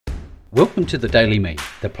Welcome to the Daily Me,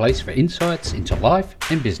 the place for insights into life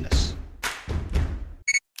and business.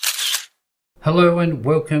 Hello and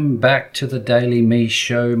welcome back to the Daily Me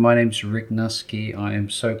show. My name's Rick Nusky. I am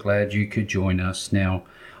so glad you could join us. Now,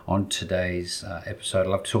 on today's episode, I'd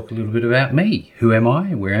love to talk a little bit about me. Who am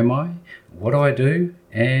I? Where am I? What do I do?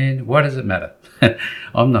 And why does it matter?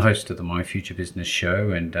 I'm the host of the My Future Business show,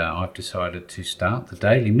 and I've decided to start the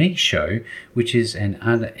Daily Me show, which is an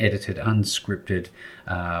unedited, unscripted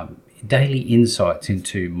daily insights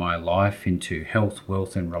into my life, into health,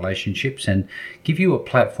 wealth and relationships, and give you a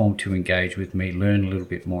platform to engage with me, learn a little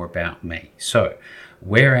bit more about me. So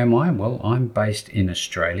where am I? Well, I'm based in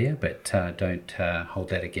Australia, but don't hold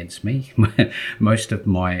that against me. Most of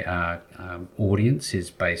my audience is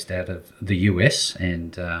based out of the US,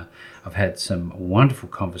 and I've had some wonderful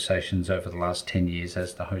conversations over the last 10 years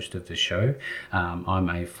as the host of the show. I'm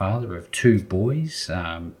a father of two boys,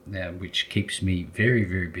 which keeps me very,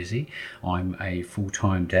 very busy. I'm a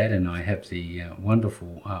full-time dad, and I have the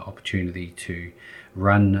wonderful opportunity to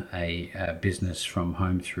run a business from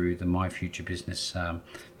home through the My Future Business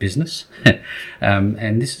business.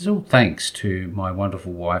 And this is all thanks to my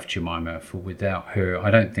wonderful wife, Jemima, for without her, I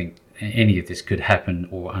don't think any of this could happen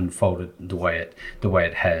or unfolded the way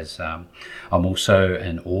it has. I'm also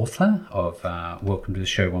an author of Welcome to the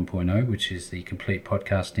Show 1.0, which is the complete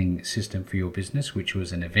podcasting system for your business, which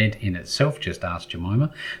was an event in itself. Just ask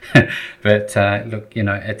Jemima. But look,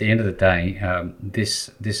 at the end of the day, this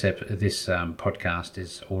podcast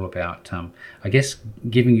is all about, I guess,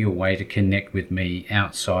 giving you a way to connect with me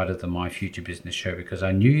outside of the My Future Business show, because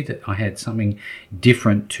I knew that I had something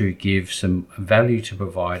different to give, some value to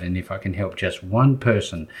provide, and if I can help just one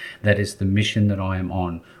person, that is the mission that I am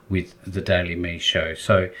on with the Daily Me show.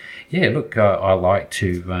 So yeah, look, I like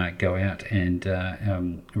to go out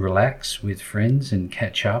and relax with friends and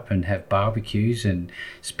catch up and have barbecues and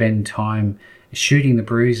spend time shooting the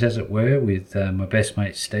breeze, as it were, with my best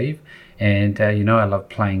mate Steve. And I love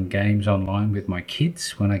playing games online with my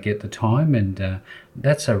kids when I get the time, and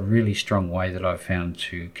that's a really strong way that I've found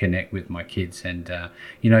to connect with my kids. And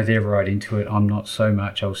they're right into it. I'm not so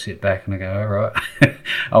much. I'll sit back and I go, all right,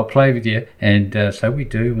 I'll play with you. And so we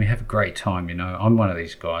do, and we have a great time. I'm one of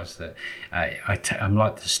these guys that I'm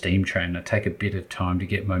like the steam train. I take a bit of time to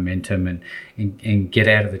get momentum and get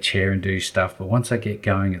out of the chair and do stuff, but once I get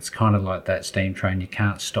going, it's kind of like that steam train. You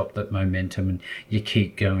can't stop that momentum, and you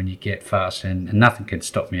keep going, you get fast, and nothing can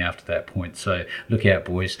stop me after that point. So look out,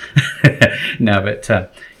 boys. No, but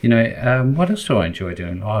what else do I enjoy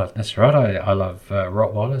doing? Oh, that's right, I love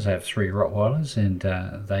Rottweilers. I have 3 Rottweilers, and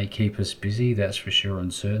they keep us busy, that's for sure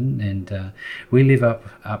and certain. And we live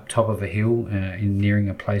up top of a hill nearing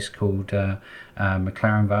a place called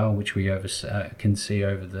McLaren Vale, which we can see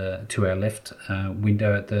over to our left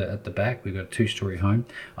window at the back. We've got a 2-story home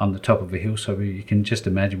on the top of a hill, so you can just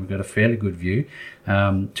imagine we've got a fairly good view.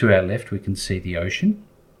 To our left, we can see the ocean.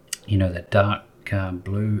 That dark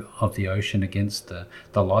blue of the ocean against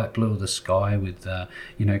the light blue of the sky, with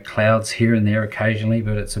clouds here and there occasionally,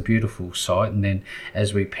 but it's a beautiful sight. And then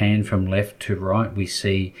as we pan from left to right, we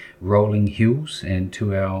see rolling hills, and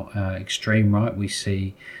to our extreme right we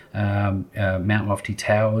see Mount Lofty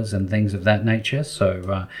towers and things of that nature.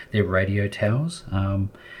 So they're radio towers.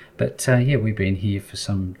 But we've been here for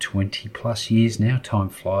some 20 plus years now. Time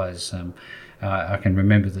flies. I can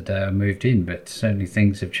remember the day I moved in, but certainly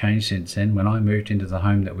things have changed since then. When I moved into the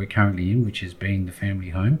home that we're currently in, which is being the family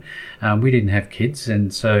home, we didn't have kids,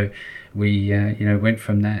 and so we went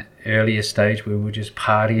from that earlier stage where we were just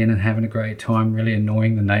partying and having a great time, really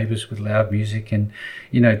annoying the neighbours with loud music, and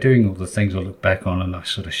doing all the things I look back on and I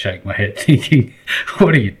sort of shake my head thinking,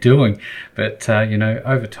 what are you doing? But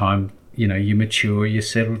over time, you mature, you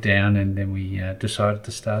settle down, and then we decided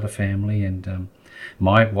to start a family. And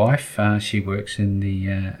my wife, she works in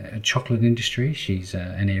the chocolate industry. She's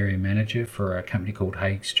an area manager for a company called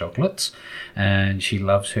Haig's Chocolates, and she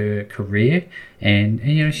loves her career.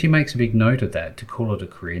 And she makes a big note of that, to call it a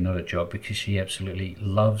career, not a job, because she absolutely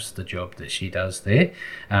loves the job that she does there.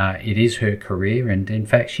 It is her career, and in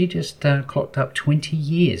fact, she just clocked up 20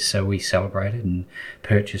 years. So we celebrated and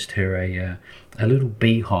purchased her a little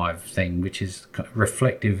beehive thing, which is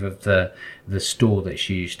reflective of the store that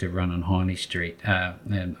she used to run on Hyney Street,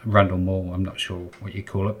 and Rundle Mall. I'm not sure what you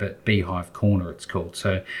call it, but Beehive Corner it's called.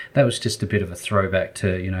 So that was just a bit of a throwback to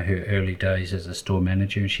her early days as a store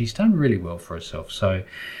manager, and she's done really well for herself. So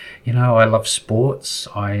I love sports.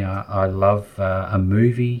 I love a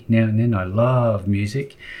movie now and then. I love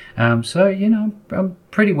music. So I'm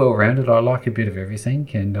pretty well rounded. I like a bit of everything,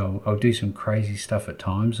 and I'll do some crazy stuff at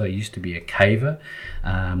times. I used to be a caver.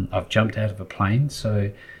 I've jumped out of a plane.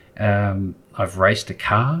 So I've raced a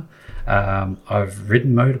car. I've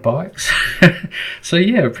ridden motorbikes. So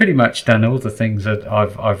yeah, pretty much done all the things that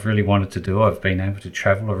I've really wanted to do. I've been able to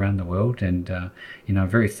travel around the world, and I'm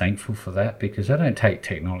very thankful for that, because I don't take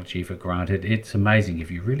technology for granted. It's amazing if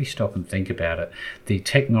you really stop and think about it. The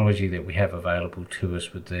technology that we have available to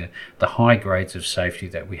us, with the high grades of safety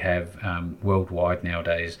that we have worldwide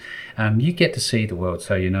nowadays, you get to see the world.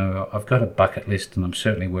 So I've got a bucket list, and I'm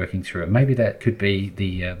certainly working through it. Maybe that could be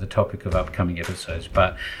the topic of upcoming episodes.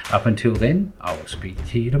 But up until then, I will speak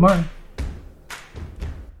to you tomorrow.